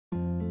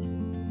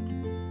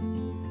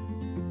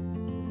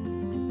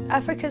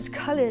Africa's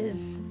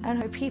colours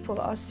and her people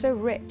are so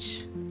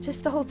rich.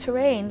 Just the whole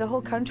terrain, the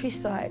whole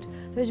countryside,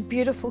 those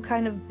beautiful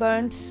kind of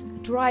burnt,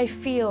 dry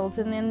fields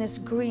and then this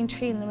green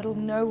tree in the middle of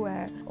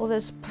nowhere, or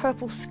this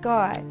purple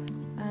sky.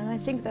 And I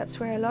think that's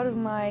where a lot of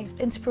my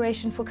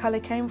inspiration for colour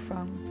came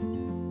from.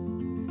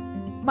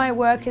 My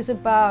work is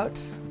about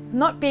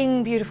not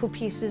being beautiful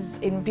pieces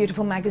in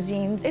beautiful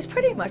magazines. It's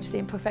pretty much the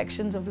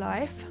imperfections of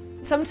life.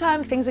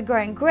 Sometimes things are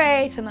going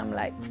great and I'm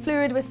like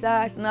fluid with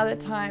that, and other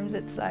times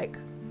it's like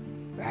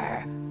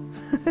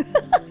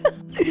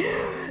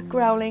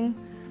growling,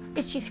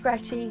 itchy,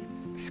 scratchy,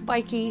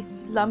 spiky,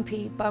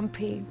 lumpy,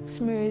 bumpy,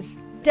 smooth.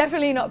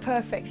 Definitely not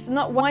perfect.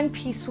 Not one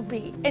piece will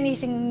be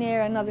anything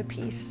near another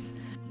piece.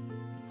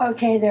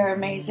 Okay, they're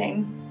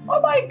amazing.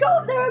 Oh my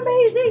God, they're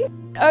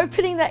amazing!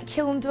 Opening that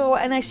kiln door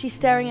and actually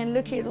staring and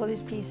looking at all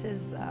these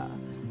pieces,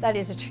 that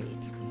is a treat.